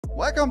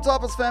Welcome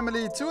Toppers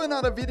family to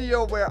another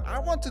video where I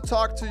want to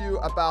talk to you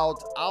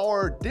about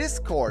our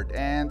Discord.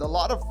 And a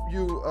lot of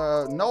you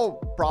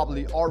know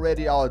probably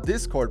already our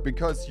Discord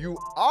because you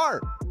are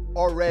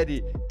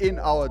already in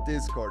our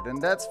Discord,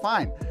 and that's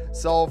fine.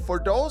 So for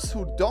those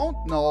who don't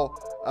know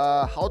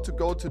how to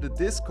go to the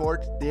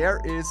Discord, there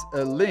is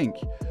a link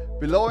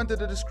below into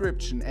the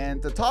description.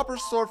 And the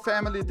Topperzstore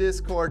family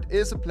Discord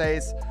is a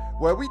place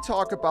where we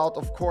talk about,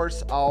 of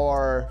course,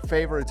 our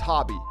favorite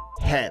hobby,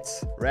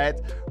 hats, right?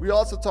 We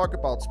also talk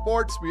about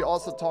sports. We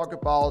also talk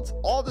about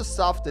all the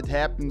stuff that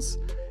happens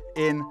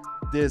in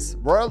this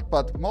world,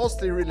 but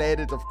mostly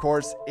related, of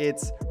course,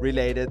 it's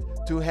related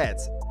to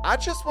hats. I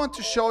just want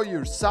to show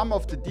you some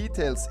of the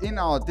details in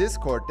our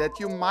Discord that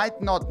you might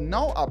not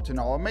know up to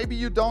now, or maybe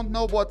you don't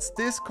know what's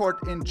Discord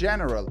in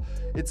general.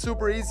 It's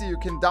super easy. You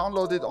can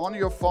download it on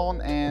your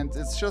phone and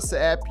it's just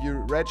an app. You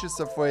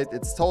register for it.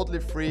 It's totally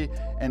free,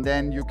 and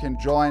then you can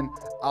join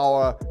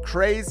our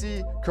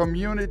crazy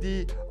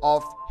community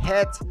of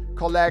hat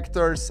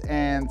collectors,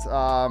 and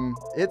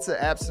it's an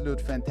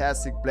absolute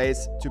fantastic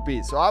place to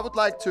be. So I would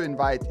like to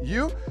invite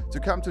you to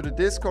come to the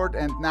Discord,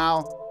 and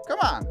now come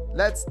on,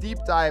 let's deep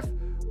dive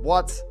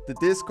what's the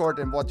Discord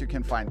and what you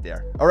can find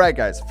there. All right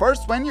guys,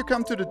 first, when you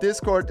come to the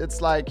Discord,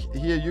 it's like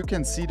here you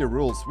can see the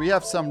rules. We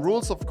have some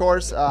rules, of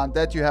course,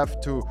 that you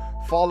have to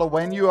follow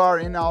when you are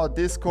in our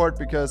Discord,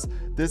 because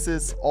this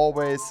is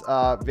always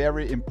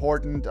very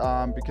important,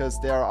 because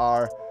there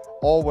are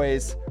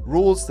always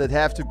rules that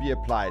have to be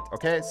applied.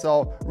 Okay,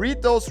 so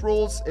read those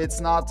rules. It's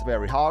not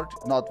very hard,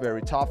 not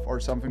very tough or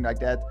something like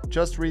that.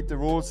 Just read the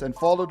rules and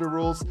follow the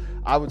rules.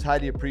 I would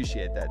highly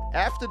appreciate that.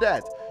 After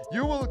that,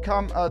 you will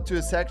come to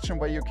a section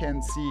where you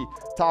can see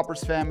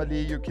Toppers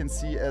family. You can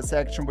see a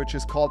section which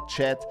is called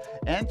chat,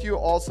 and you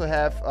also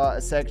have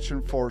a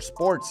section for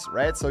sports,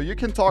 right? So you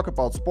can talk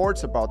about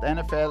sports, about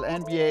NFL,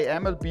 NBA,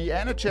 MLB,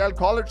 NHL,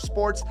 college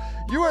sports,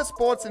 US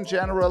sports in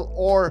general,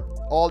 or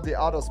all the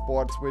other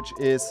sports which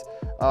is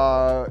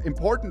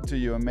important to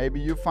you. And maybe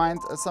you find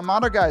some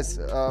other guys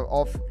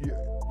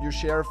you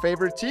share a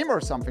favorite team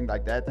or something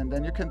like that, and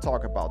then you can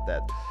talk about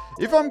that.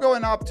 If I'm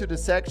going up to the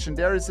section,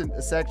 there is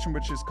a section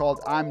which is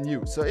called I'm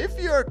New. So if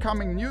you're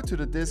coming new to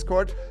the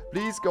Discord,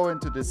 please go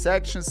into this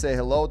section, say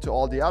hello to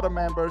all the other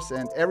members,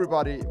 and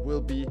everybody will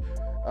be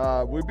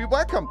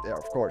welcomed there,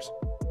 of course.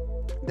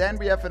 Then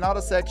we have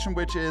another section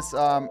which is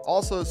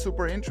also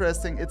super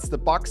interesting. It's the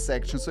box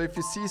section. So if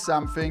you see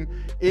something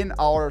in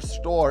our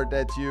store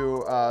that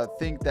you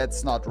think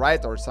that's not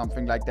right or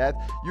something like that,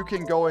 you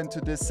can go into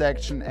this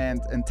section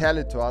and tell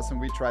it to us, and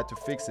we try to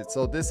fix it.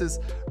 So this is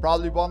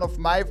probably one of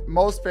my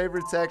most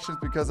favorite sections,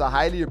 because I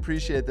highly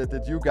appreciate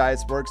that you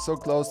guys work so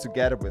close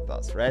together with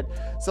us, right?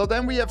 So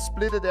then we have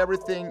splitted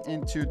everything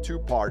into two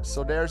parts.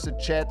 So there's a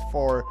chat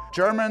for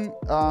German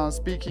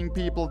speaking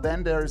people,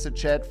 then there is a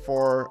chat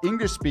for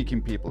English speaking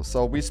people.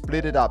 So we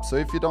split it up. So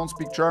if you don't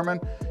speak German,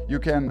 you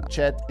can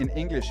chat in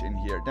English in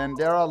here. Then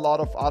there are a lot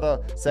of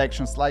other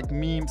sections like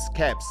memes,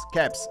 caps,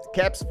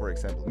 for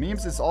example.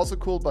 Memes is also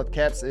cool, but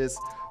caps is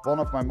one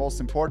of my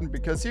most important,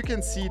 because you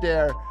can see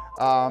there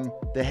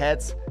the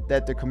hats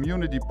that the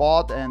community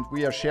bought and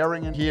we are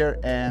sharing in here,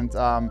 and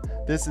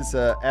this is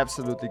a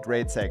absolutely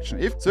great section.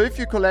 If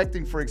you're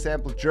collecting, for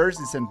example,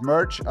 jerseys and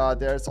merch,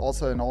 there's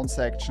also an own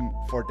section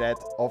for that,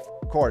 of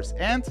course.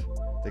 And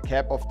the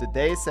cap of the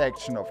day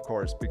section, of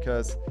course,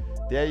 because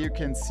there you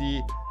can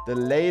see the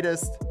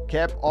latest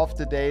cap of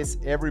the days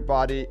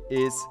everybody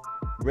is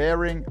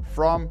wearing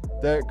from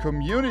the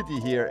community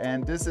here,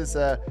 and this is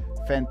a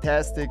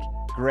fantastic,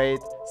 great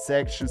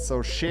section.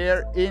 So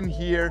share in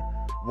here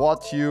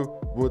what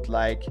you would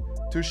like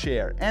to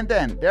share. And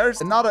then there's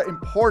another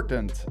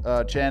important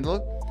channel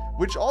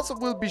which also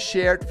will be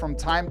shared from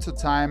time to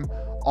time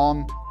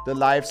on the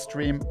live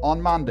stream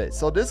on Monday.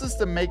 So this is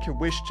the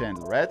Make-A-Wish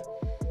channel, right?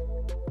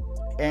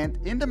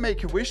 And in the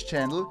Make-A-Wish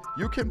channel,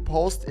 you can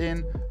post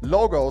in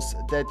logos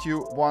that you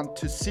want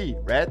to see,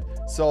 right?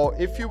 So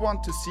if you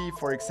want to see,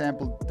 for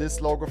example,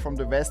 this logo from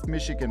the West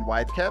Michigan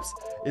Whitecaps,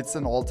 it's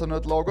an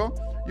alternate logo,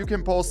 you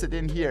can post it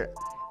in here.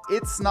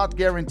 It's not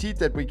guaranteed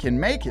that we can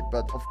make it,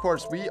 but of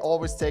course we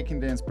always take in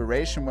the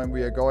inspiration when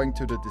we are going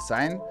to the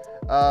design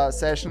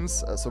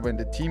sessions. So when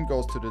the team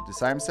goes to the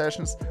design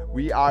sessions,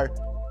 we are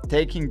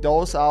taking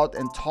those out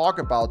and talk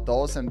about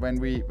those. And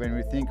when we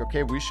think,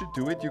 okay, we should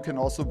do it, you can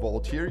also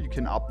vote here. You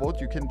can upvote,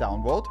 you can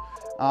downvote.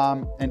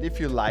 And if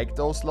you like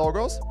those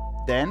logos,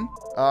 then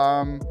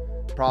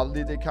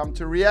probably they come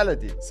to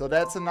reality. So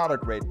that's another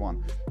great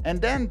one. And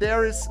then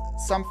there is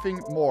something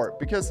more,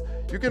 because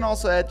you can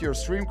also add your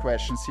stream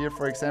questions here,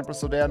 for example.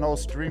 So there are no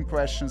stream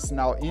questions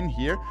now in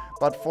here,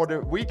 but for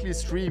the weekly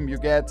stream you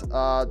get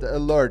the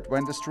alert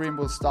when the stream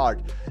will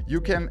start. You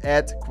can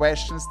add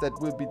questions that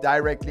will be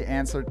directly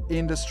answered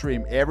in the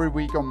stream every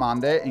week on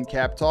Monday in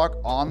Cap Talk,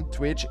 on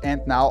Twitch,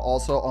 and now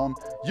also on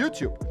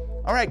YouTube.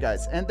 All right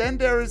guys, and then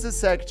there is a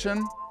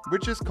section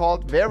which is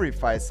called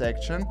Verify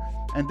section,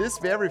 and this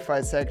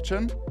Verify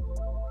section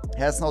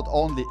has not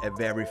only a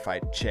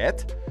verified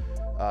chat,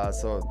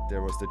 So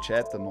there was the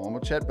chat, the normal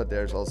chat, but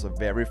there's also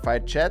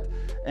verified chat.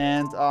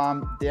 And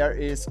there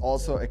is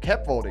also a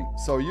cap voting.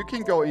 So you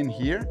can go in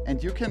here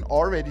and you can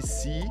already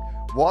see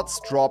what's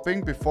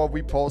dropping before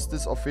we post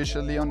this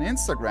officially on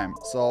Instagram.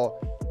 So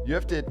you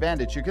have the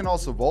advantage. You can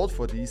also vote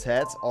for these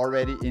hats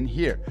already in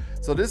here.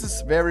 So this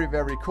is very,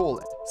 very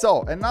cool.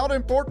 So another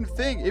important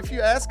thing, if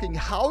you're asking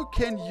how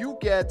can you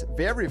get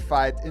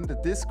verified in the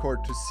Discord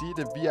to see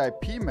the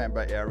VIP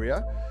member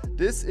area,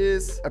 this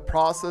is a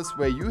process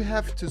where you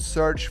have to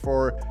search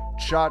for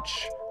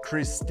Judge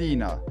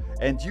Christina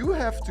and you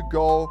have to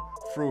go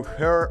through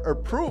her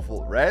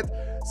approval, right?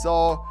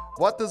 So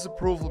what does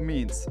approval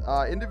means?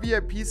 In the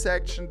VIP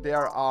section,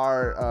 there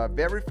are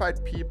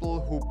verified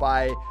people who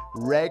buy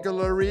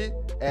regularly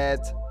at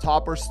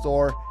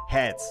Topperzstore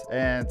hats.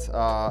 And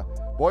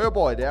boy, oh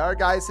boy, there are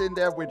guys in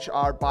there which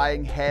are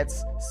buying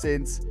hats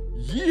since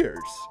years,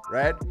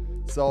 right?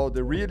 So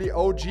the really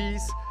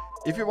OGs.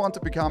 If you want to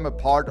become a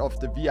part of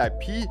the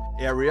VIP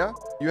area,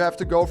 you have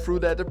to go through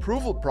that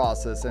approval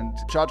process, and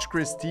Judge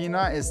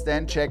Christina is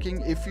then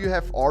checking if you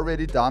have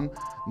already done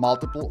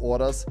multiple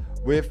orders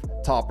with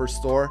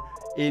Topperzstore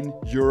in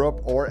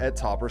Europe or at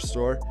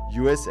Topperzstore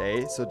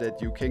USA so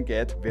that you can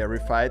get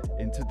verified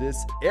into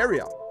this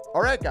area.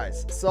 All right,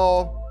 guys,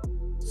 so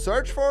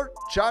search for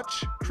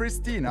Judge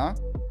Christina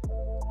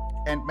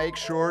and make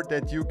sure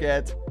that you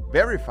get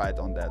verified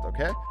on that,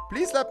 okay?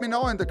 Please let me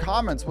know in the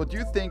comments what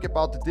you think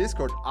about the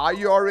Discord. Are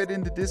you already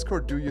in the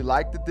Discord? Do you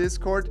like the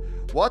Discord?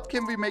 What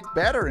can we make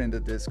better in the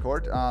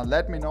Discord?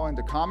 Let me know in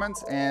the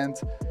comments. And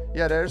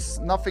yeah, there's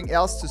nothing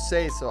else to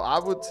say. So I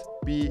would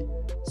be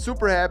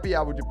super happy.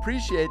 I would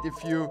appreciate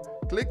if you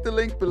click the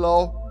link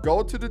below,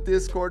 go to the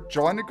Discord,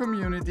 join the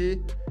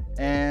community,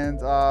 and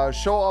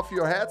show off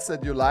your hats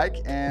that you like,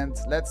 and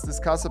let's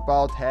discuss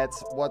about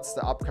hats, what's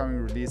the upcoming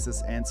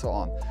releases, and so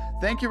on.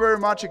 Thank you very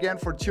much again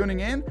for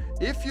tuning in.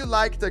 If you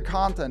like the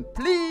content,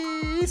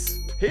 please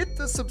hit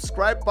the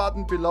subscribe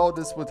button below.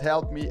 This would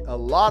help me a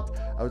lot.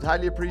 I would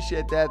highly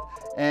appreciate that.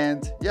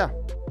 And yeah,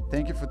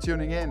 thank you for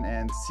tuning in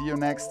and see you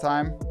next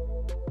time.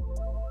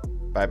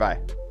 Bye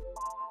bye.